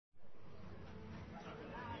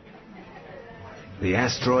The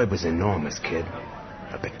asteroid was enormous, kid.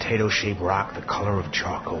 A potato-shaped rock the color of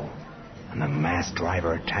charcoal. And the mass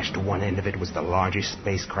driver attached to one end of it was the largest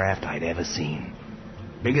spacecraft I'd ever seen.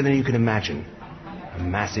 Bigger than you can imagine. A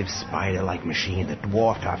massive spider-like machine that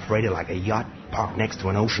dwarfed our freighter like a yacht parked next to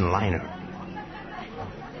an ocean liner.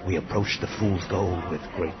 We approached the Fool's Gold with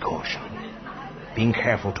great caution, being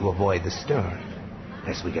careful to avoid the stern,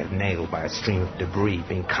 lest we get nailed by a stream of debris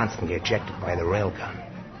being constantly ejected by the railgun.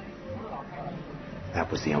 That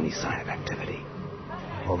was the only sign of activity.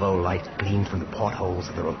 Although light gleamed from the portholes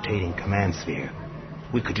of the rotating command sphere,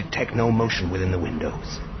 we could detect no motion within the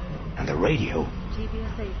windows. And the radio...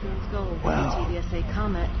 TBSA Fool's Gold, well... TBSA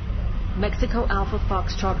Comet. Mexico Alpha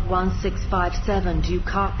Foxtrot 1657, do you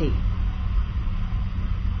copy?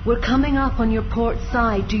 We're coming up on your port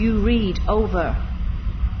side. Do you read? Over.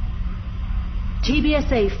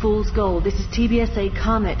 TBSA Fool's Gold, this is TBSA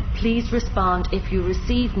Comet. Please respond if you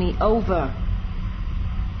receive me. Over.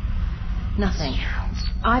 Nothing.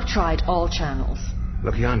 I've tried all channels.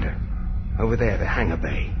 Look yonder. Over there, the hangar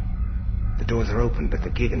bay. The doors are open, but the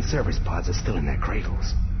gig and service pods are still in their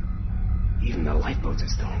cradles. Even the lifeboats are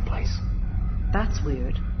still in place. That's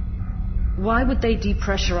weird. Why would they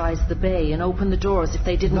depressurize the bay and open the doors if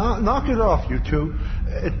they didn't... Knock it off, you two.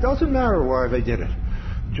 It doesn't matter why they did it.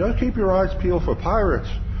 Just keep your eyes peeled for pirates.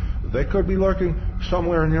 They could be lurking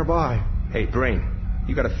somewhere nearby. Hey, Brain,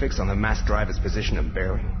 you got a fix on the mass driver's position and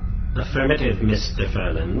bearing? Affirmative, Mr.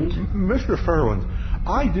 Furland. Mr. Furland,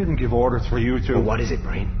 I didn't give orders for you to... Well, what is it,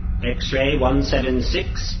 Brain? X-ray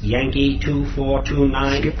 176, Yankee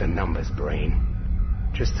 2429. Skip the numbers, Brain.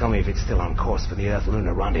 Just tell me if it's still on course for the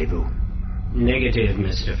Earth-Lunar rendezvous. Negative,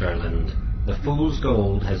 Mr. Furland. The Fool's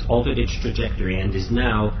Gold has altered its trajectory and is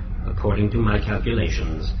now, according to my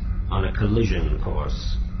calculations, on a collision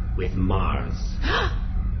course with Mars.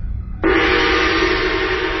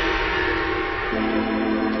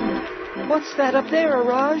 What's that up there,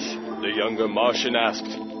 Araj? The younger Martian asked.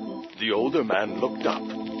 The older man looked up.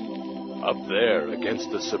 Up there,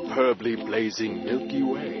 against the superbly blazing Milky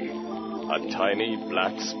Way, a tiny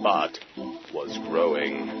black spot was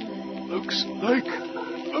growing. Looks like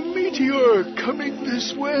a meteor coming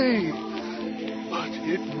this way. But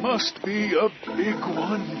it must be a big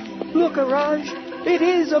one. Look, Araj, it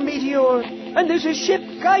is a meteor, and there's a ship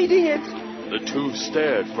guiding it. The two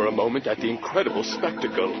stared for a moment at the incredible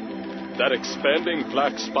spectacle. That expanding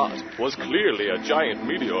black spot was clearly a giant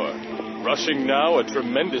meteor, rushing now at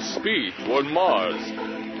tremendous speed toward Mars.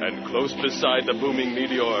 And close beside the booming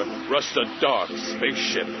meteor rushed a dark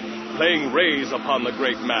spaceship, playing rays upon the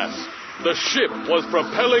great mass. The ship was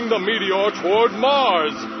propelling the meteor toward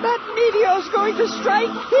Mars. That meteor's going to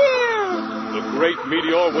strike here. The great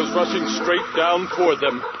meteor was rushing straight down toward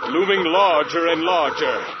them, looming larger and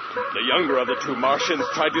larger. The younger of the two Martians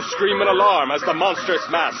tried to scream in alarm as the monstrous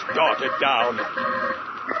mass darted down.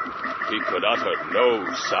 He could utter no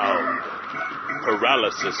sound.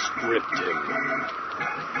 Paralysis gripped him.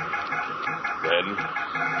 Then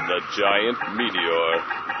the giant meteor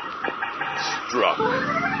struck.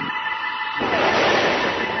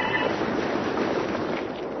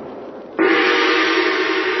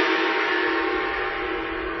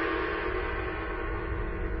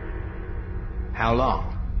 How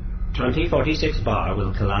long? 2046 bar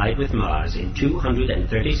will collide with Mars in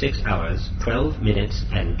 236 hours, 12 minutes,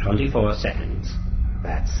 and 24 seconds.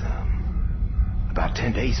 That's, about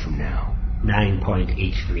 10 days from now.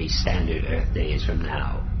 9.83 standard Earth days from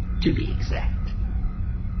now, to be exact.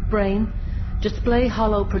 Brain, display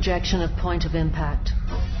hollow projection of point of impact.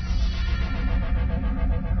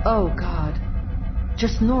 Oh, God.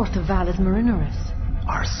 Just north of Valles Marineris.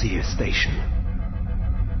 Arcia Station.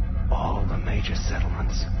 All the major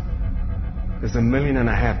settlements. There's 1.5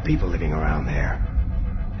 million people living around there.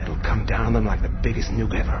 It'll come down on them like the biggest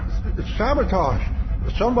nuke ever. It's sabotage.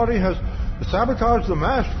 Somebody has sabotaged the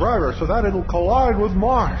mass driver so that it'll collide with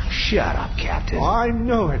Mars. Shut up, Captain. I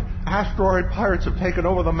know it. Asteroid pirates have taken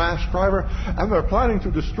over the mass driver, and they're planning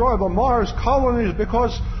to destroy the Mars colonies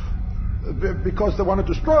because they want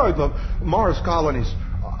to destroy the Mars colonies.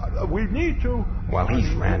 We need to... While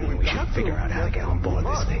he's ranting, we should figure out how to get on board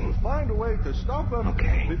this thing. Find a way to stop them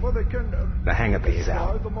before they can... The hangar bay is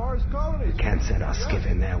out. The Mars colonies. We can't send our skiff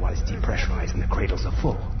in there while it's depressurized and the cradles are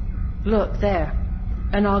full. Look, there.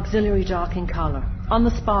 An auxiliary docking collar. On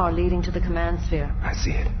the spar leading to the command sphere. I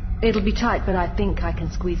see it. It'll be tight, but I think I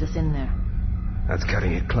can squeeze us in there. That's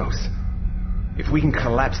cutting it close. If we can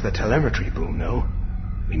collapse the telemetry boom, though,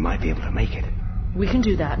 we might be able to make it. We can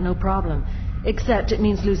do that, no problem. Except it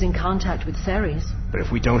means losing contact with Ceres. But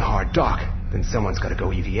if we don't hard dock, then someone's got to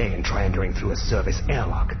go EVA and try entering through a service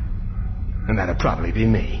airlock. And that'll probably be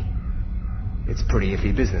me. It's pretty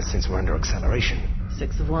iffy business since we're under acceleration.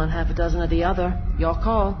 6 of one, half a dozen of the other. Your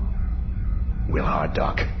call. We'll hard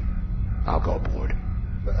dock. I'll go aboard.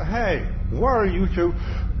 Hey, what are you two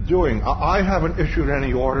doing? I haven't issued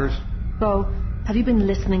any orders. Bo, have you been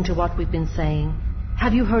listening to what we've been saying?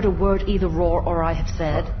 Have you heard a word either Roar or I have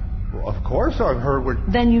said? Well, of course I've heard what...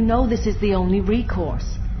 Then you know this is the only recourse.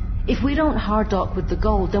 If we don't hard dock with the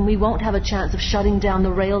gold, then we won't have a chance of shutting down the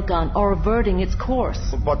railgun or averting its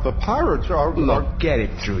course. But the pirates are... Look, get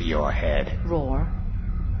it through your head. Roar.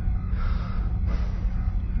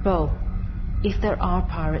 Bo, if there are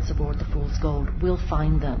pirates aboard the Fool's Gold, we'll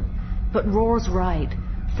find them. But Roar's right.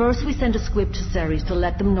 First we send a squib to Ceres to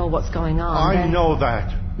let them know what's going on. I know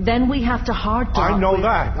that. Then we have to hard dock. I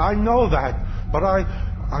know that. But I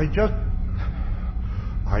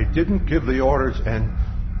didn't give the orders, and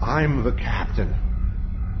I'm the captain.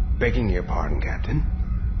 Begging your pardon, Captain.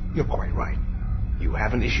 You're quite right. You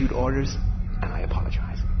haven't issued orders, and I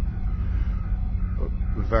apologize.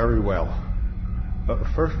 Very well.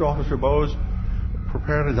 First Officer Bowes,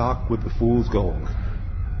 prepare to dock with the Fool's Gold.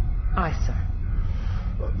 Aye, sir.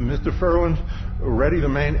 Mr. Furland, ready the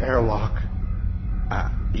main airlock.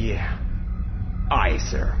 Yeah. Aye,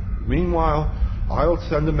 sir. Meanwhile, I'll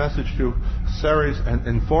send a message to Ceres and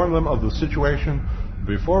inform them of the situation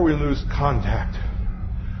before we lose contact.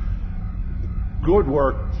 Good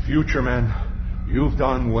work, future men. You've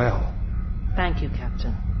done well. Thank you,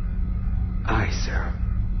 Captain. Aye, sir.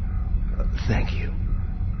 Thank you.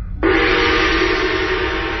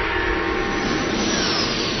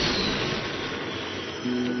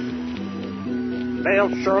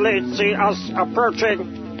 They'll surely see us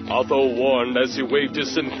approaching. Otho warned as he waved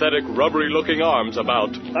his synthetic, rubbery-looking arms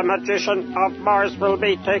about. The magician of Mars will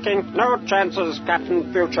be taking no chances,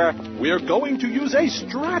 Captain Future. We're going to use a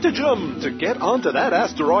stratagem to get onto that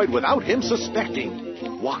asteroid without him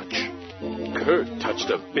suspecting. Watch. Kurt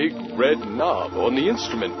touched a big red knob on the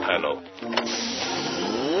instrument panel.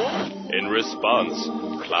 In response,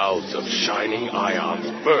 clouds of shining ions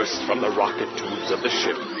burst from the rocket tubes of the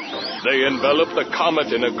ship. They enveloped the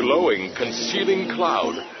comet in a glowing, concealing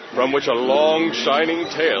cloud, from which a long, shining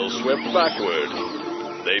tail swept backward.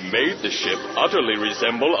 They made the ship utterly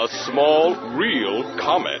resemble a small, real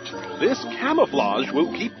comet. This camouflage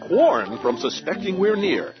will keep Quarren from suspecting we're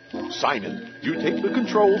near. Simon, you take the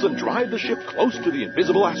controls and drive the ship close to the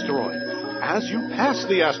invisible asteroid. As you pass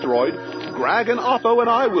the asteroid, Greg and Otho and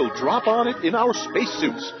I will drop on it in our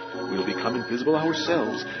spacesuits. We'll become invisible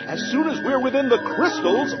ourselves as soon as we're within the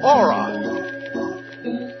crystal's aura.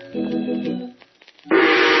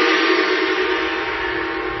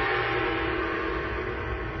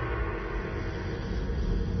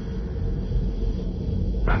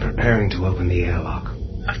 I'm preparing to open the airlock.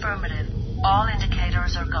 Affirmative. All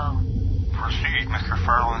indicators are go. Proceed, Mr.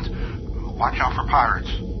 Furland. Watch out for pirates.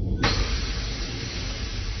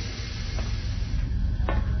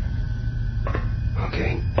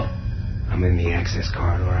 Okay. I'm in the access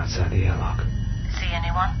corridor outside the airlock. See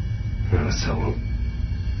anyone? Not a soul.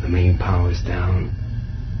 The main power's down.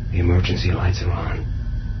 The emergency lights are on.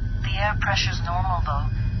 The air pressure's normal, though.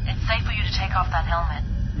 It's safe for you to take off that helmet.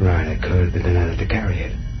 Right, I could, but then I'd have to carry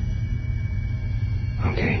it.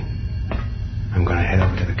 Okay. I'm gonna head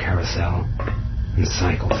over to the carousel and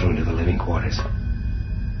cycle through into the living quarters.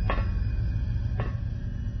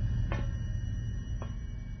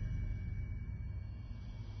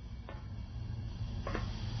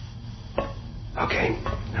 Okay,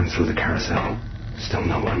 I'm through the carousel. Still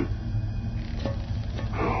no one.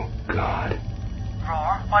 Oh, God.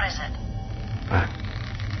 Roar, what is it?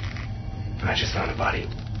 I just found a body.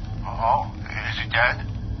 Oh, is it dead?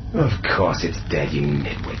 Of course it's dead, you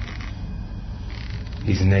nitwit.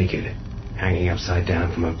 He's naked, hanging upside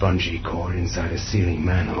down from a bungee cord inside a ceiling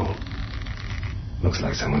manhole. Looks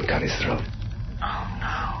like someone cut his throat. Oh,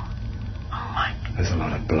 no. Oh, Mike. There's a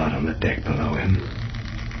lot of blood on the deck below him.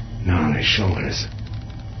 Not on his shoulders.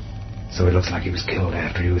 So it looks like he was killed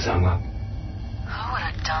after he was hung up. Who would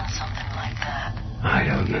have done something like that? I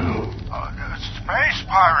don't know. Space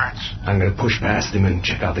pirates! I'm gonna push past him and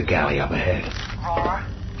check out the galley up ahead. Roar,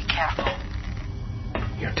 be careful.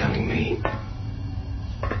 You're telling me.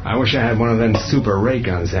 I wish I had one of them super ray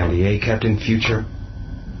guns handy, eh, Captain Future?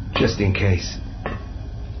 Just in case.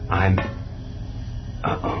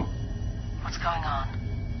 Uh-oh. What's going on?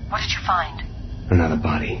 What did you find? Another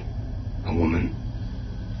body. A woman.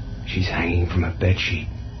 She's hanging from a bedsheet.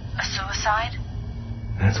 A suicide?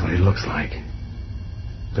 That's what it looks like.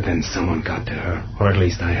 But then someone got to her, or at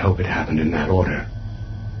least I hope it happened in that order.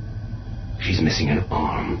 She's missing an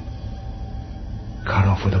arm. Cut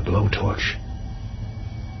off with a blowtorch.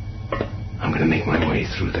 I'm gonna make my way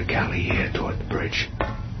through the galley here toward the bridge.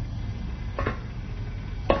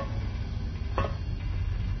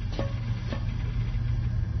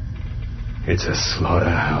 It's a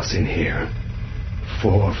slaughterhouse in here.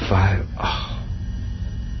 4, 5,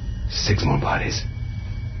 6 more bodies.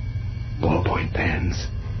 Ballpoint pens.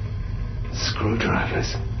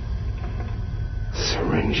 Screwdrivers.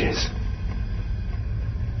 Syringes.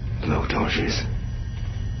 Blowtorches.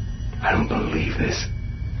 I don't believe this.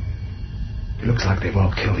 It looks like they've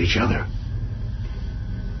all killed each other.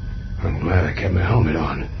 I'm glad I kept my helmet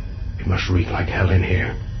on. It must reek like hell in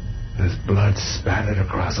here. There's blood spattered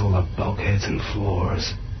across all the bulkheads and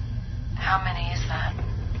floors. How many is that?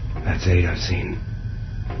 That's 8 I've seen.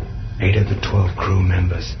 8 of the 12 crew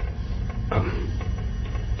members.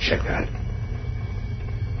 Check that.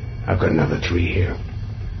 I've got another 3 here.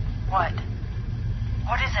 What?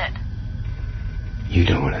 What is it? You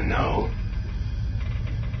don't want to know.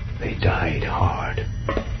 They died hard.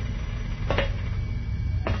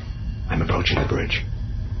 I'm approaching the bridge.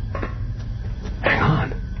 Hang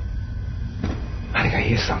on. I think I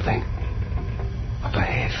hear something. Up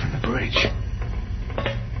ahead from the bridge.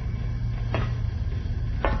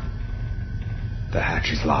 The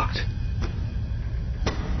hatch is locked.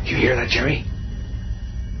 You hear that, Jerry?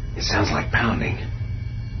 It sounds like pounding.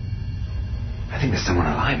 I think there's someone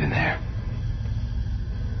alive in there.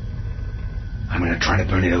 I'm going to try to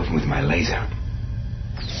burn it open with my laser.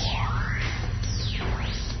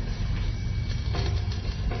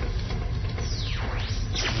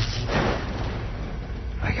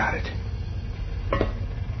 I got it.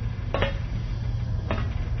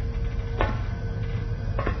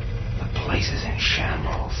 The place is in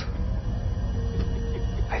shambles.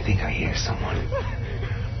 I think I hear someone.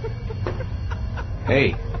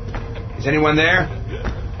 Hey, is anyone there?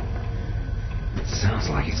 It sounds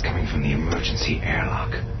like it's coming from the emergency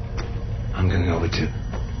airlock. I'm going over to...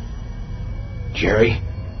 Jerry?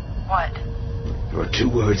 What? There are 2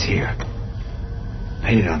 words here.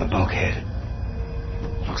 Painted on the bulkhead.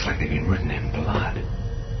 Looks like they've been written in blood.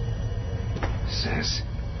 It says...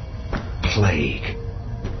 plague.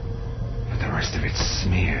 But the rest of it's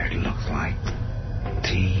smeared. Looks like...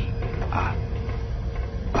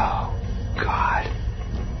 Oh, God.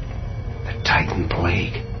 The Titan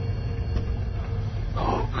plague.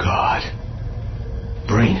 Oh, God.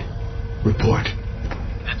 Brain, report.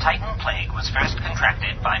 The Titan plague was first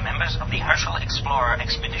contracted by members of the Herschel Explorer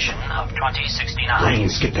Expedition of 2069. Brain,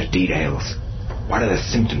 skip the details. What are the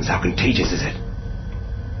symptoms? How contagious is it?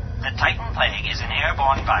 The Titan plague is an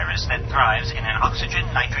airborne virus that thrives in an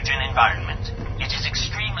oxygen-nitrogen environment. It is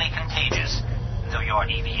extremely contagious, though your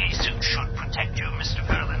EVA suit should protect you, Mr.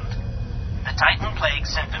 Furland. The Titan plague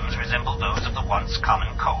symptoms resemble those of the once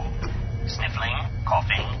common cold. Sniffling,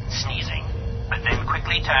 coughing, sneezing, but then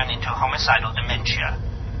quickly turn into homicidal dementia.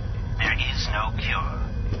 There is no cure.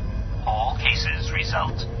 All cases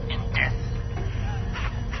result in death.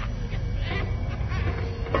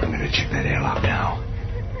 I'm gonna check that airlock now.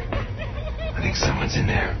 I think someone's in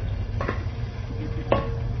there.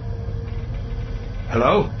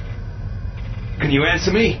 Hello? Can you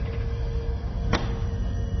answer me?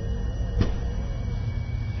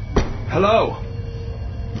 Hello?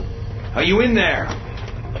 Are you in there?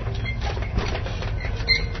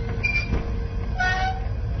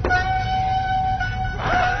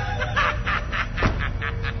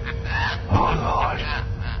 Oh, Lord.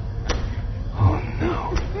 Oh,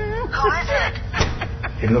 no. Who is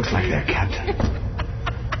it? It looks like their captain.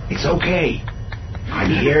 It's okay.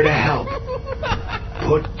 I'm here to help.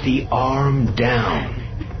 Put the arm down.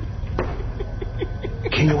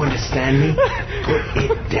 Can you understand me? Put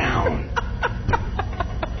it down.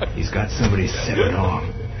 He's got somebody's severed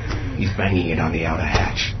arm. He's banging it on the outer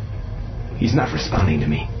hatch. He's not responding to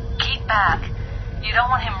me. Keep back. You don't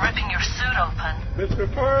want him ripping your suit open. Mr.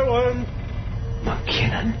 Furland!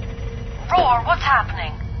 McKinnon? Roar, what's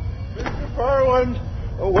happening? Mr. Furland!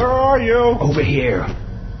 Where are you? Over here.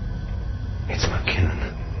 It's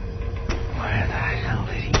McKinnon. Where the hell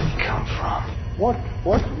did he come from?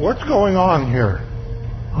 What's going on here?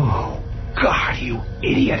 Oh, God, you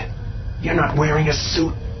idiot. You're not wearing a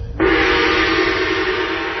suit.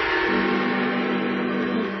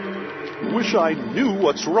 Wish I knew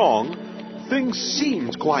what's wrong. Things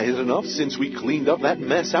seemed quiet enough since we cleaned up that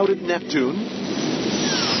mess out at Neptune.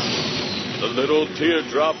 The little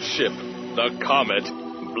teardrop ship, the Comet,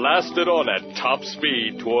 blasted on at top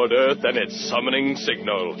speed toward Earth and its summoning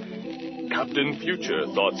signal. Captain Future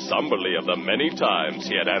thought somberly of the many times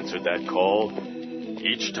he had answered that call.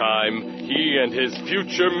 Each time, he and his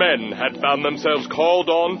future men had found themselves called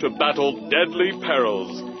on to battle deadly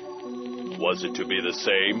perils. Was it to be the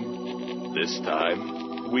same? this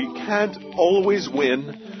time. We can't always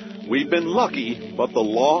win. We've been lucky, but the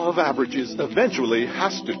law of averages eventually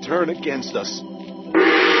has to turn against us.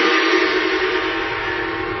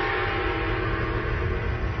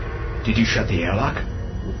 Did you shut the airlock?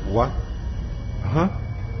 What? Huh?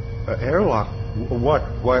 Airlock? What?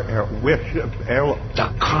 Which airlock? The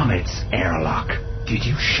Comet's airlock. Did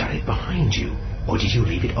you shut it behind you, or did you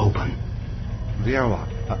leave it open? The airlock?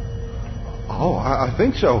 I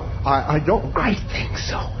think so. I don't... I think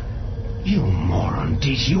so. You moron,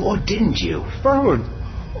 did you or didn't you? Ferland!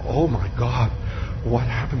 Oh, my God. What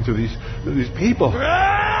happened to these people?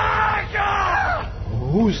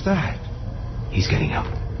 Who's that? He's getting up.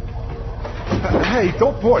 Hey,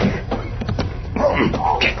 don't point.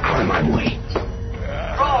 Get out of my way.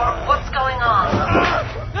 Roar, what's going on?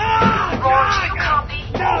 Roar, do you copy?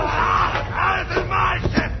 This is my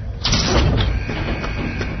ship!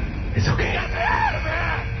 It's okay.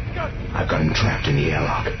 I've got him trapped in the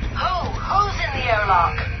airlock. Who's in the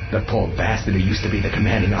airlock? The poor bastard who used to be the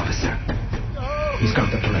commanding officer. He's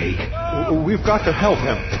got the plague. We've got to help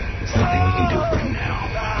him. There's nothing we can do for him now.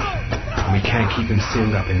 We can't keep him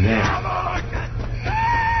sealed up in there.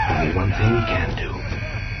 Only one thing we can do.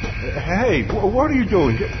 Hey, what are you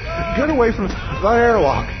doing? Get away from the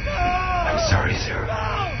airlock. I'm sorry, sir.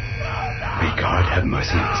 May God have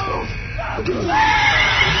mercy on us both.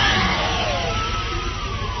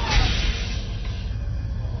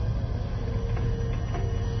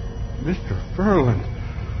 Mr. Ferland,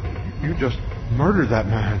 you just murdered that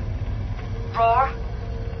man. Roar,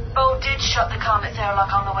 Bo did shut the Comet's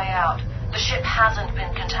airlock on the way out. The ship hasn't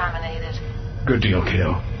been contaminated. Good deal,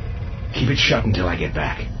 kiddo. Keep it shut until I get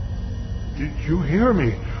back. Did you hear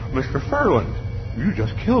me, Mr. Ferland? You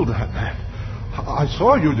just killed that man. I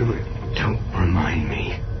saw you do it. Don't remind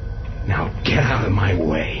me. Now get out of my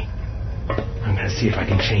way. I'm going to see if I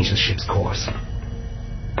can change the ship's course.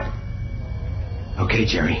 Okay,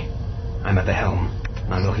 Jerry. I'm at the helm.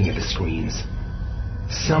 I'm looking at the screens.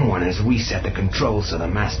 Someone has reset the controls so the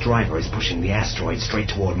masked driver is pushing the asteroid straight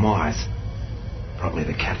toward Mars. Probably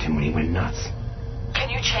the captain when he went nuts. Can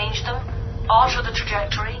you change them? Alter the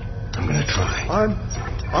trajectory? I'm gonna try.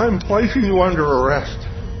 I'm placing you under arrest.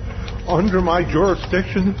 Under my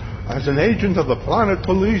jurisdiction, as an agent of the Planet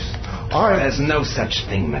Police, There's no such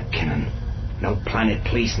thing, McKinnon. No Planet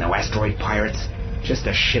Police, no asteroid pirates. Just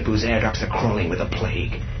a ship whose air ducts are crawling with a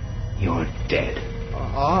plague. You're dead.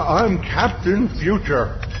 I'm Captain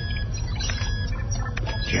Future.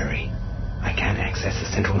 Jerry, I can't access the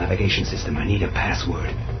central navigation system. I need a password.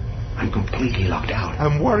 I'm completely locked out.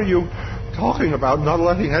 And what are you talking about? Not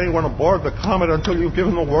letting anyone aboard the Comet until you've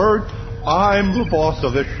given the word? I'm the boss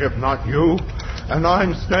of this ship, not you. And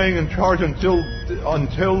I'm staying in charge until...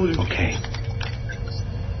 Okay.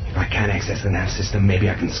 If I can't access the nav system, maybe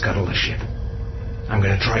I can scuttle the ship. I'm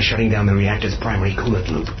going to try shutting down the reactor's primary coolant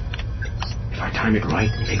loop. If I time it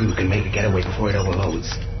right, maybe we can make a getaway before it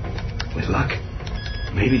overloads. With luck,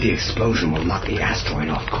 maybe the explosion will knock the asteroid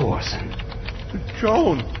off course and...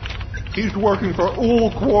 Joan, he's working for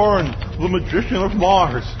Ulquorn, the magician of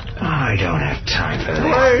Mars. I don't have time for this.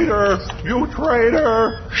 Traitor! You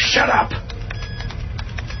traitor! Shut up!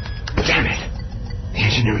 Damn it! The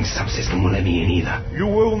engineering subsystem won't let me in either. You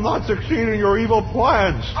will not succeed in your evil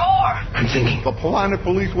plans. Roar! I'm thinking. The Planet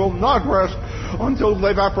Police will not rest until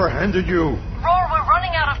they've apprehended you. Roar, we're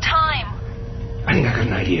running out of time. I think I got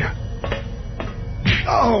an idea.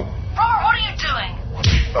 Oh! Roar, what are you doing?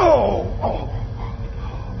 Oh!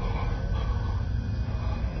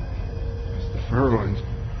 Mr. Ferland,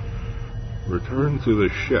 Return to the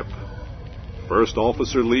ship. First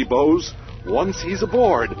Officer Lee Bowes, once he's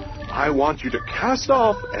aboard, I want you to cast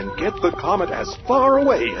off and get the Comet as far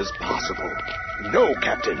away as possible. No,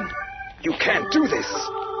 Captain. You can't do this.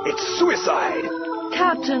 It's suicide.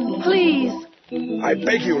 Captain, please. I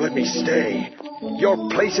beg you, let me stay. Your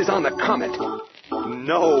place is on the Comet.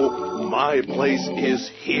 No, my place is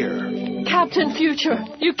here. Captain Future,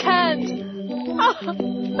 you can't.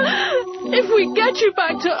 If we get you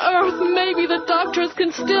back to Earth, maybe the doctors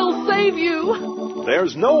can still save you.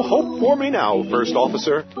 There's no hope for me now, First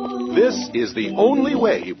Officer. This is the only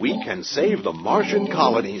way we can save the Martian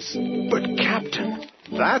colonies. But, Captain...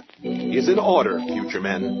 That is an order, future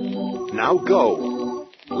men. Now go.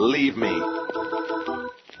 Leave me.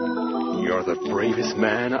 You're the bravest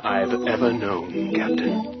man I've ever known,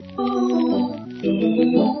 Captain.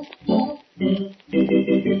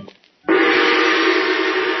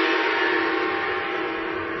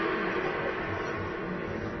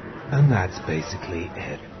 And that's basically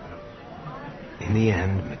it. In the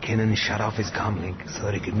end, McKinnon shut off his comlink so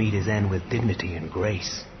that he could meet his end with dignity and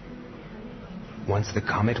grace. Once the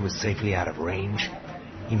comet was safely out of range,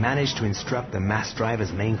 he managed to instruct the mass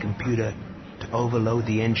driver's main computer to overload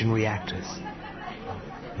the engine reactors.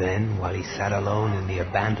 Then, while he sat alone in the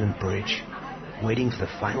abandoned bridge, waiting for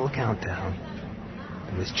the final countdown,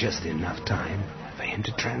 there was just enough time for him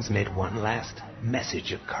to transmit one last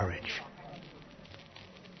message of courage.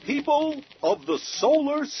 People of the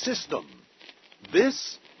solar system,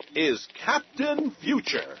 this is Captain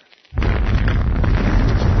Future.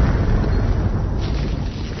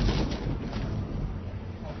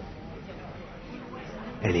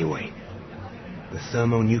 Anyway, the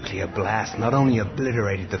thermonuclear blast not only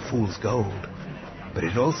obliterated the Fool's Gold, but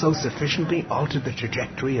it also sufficiently altered the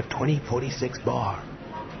trajectory of 2046 Bar.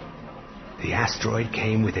 The asteroid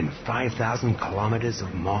came within 5,000 kilometers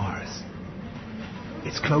of Mars.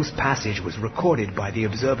 Its close passage was recorded by the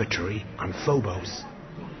observatory on Phobos,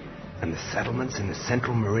 and the settlements in the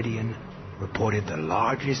central meridian reported the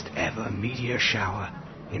largest ever meteor shower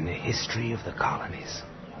in the history of the colonies.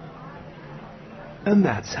 And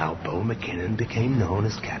that's how Bo McKinnon became known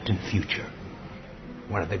as Captain Future,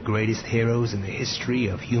 one of the greatest heroes in the history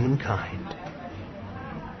of humankind.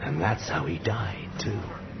 And that's how he died, too.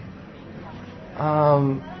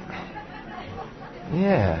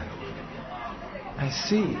 Yeah. I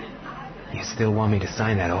see. You still want me to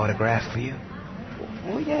sign that autograph for you?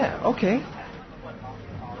 Well, yeah, okay.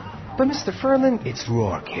 But Mr. Ferlin... It's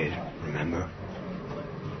Roar, kid, remember?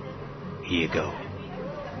 Here you go.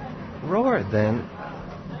 Roar, then.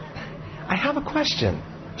 I have a question.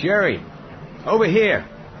 Jerry, over here.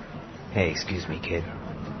 Hey, excuse me, kid.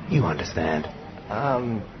 You understand?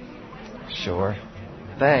 Sure.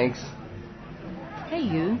 Thanks. Hey,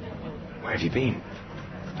 you. Where have you been?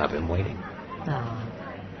 I've been waiting.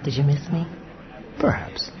 Oh, did you miss me?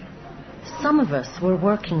 Perhaps. Some of us were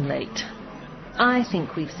working late. I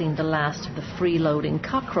think we've seen the last of the freeloading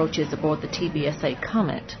cockroaches aboard the TBSA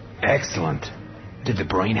Comet. Excellent. Did the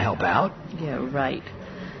brain help out? Yeah, right.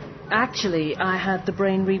 Actually, I had the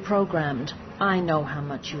brain reprogrammed. I know how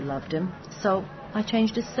much you loved him, so I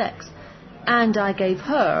changed his sex. And I gave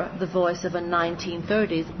her the voice of a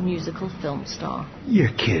 1930s musical film star.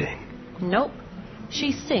 You're kidding. Nope.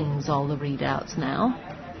 She sings all the readouts now.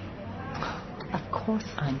 Of course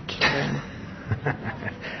I'm kidding.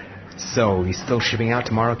 So, you still shipping out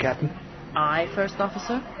tomorrow, Captain? Aye, First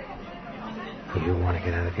Officer. You want to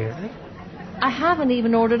get out of here, then? I haven't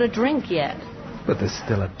even ordered a drink yet. But there's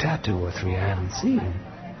still a tattoo or three I haven't seen.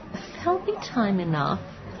 There'll be time enough.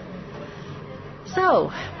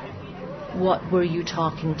 So, what were you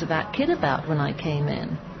talking to that kid about when I came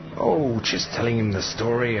in? Oh, just telling him the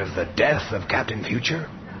story of the death of Captain Future.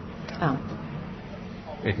 Oh.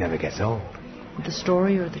 It never gets old. The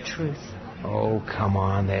story or the truth? Oh, come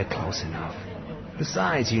on, they're close enough.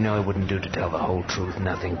 Besides, you know it wouldn't do to tell the whole truth,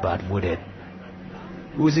 nothing but, would it?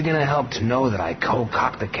 Who's it going to help to know that I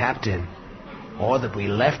cold-cocked the captain? Or that we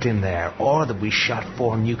left him there? Or that we shot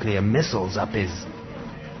 4 nuclear missiles up his...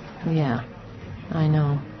 Yeah, I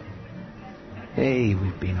know. Hey,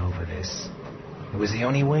 we've been over this. It was the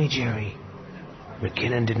only way, Jerry.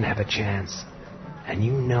 McKinnon didn't have a chance. And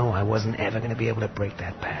you know I wasn't ever going to be able to break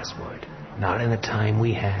that password. Not in the time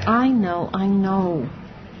we had. I know.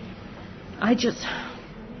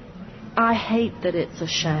 I hate that it's a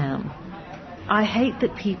sham. I hate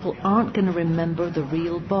that people aren't going to remember the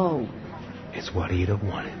real Bo. It's what he'd have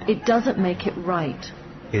wanted. It doesn't make it right.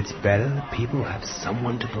 It's better that people have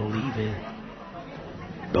someone to believe in.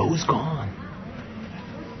 Bo's gone.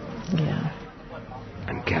 Yeah.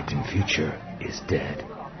 And Captain Future is dead.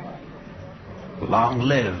 Long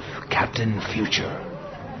live Captain Future.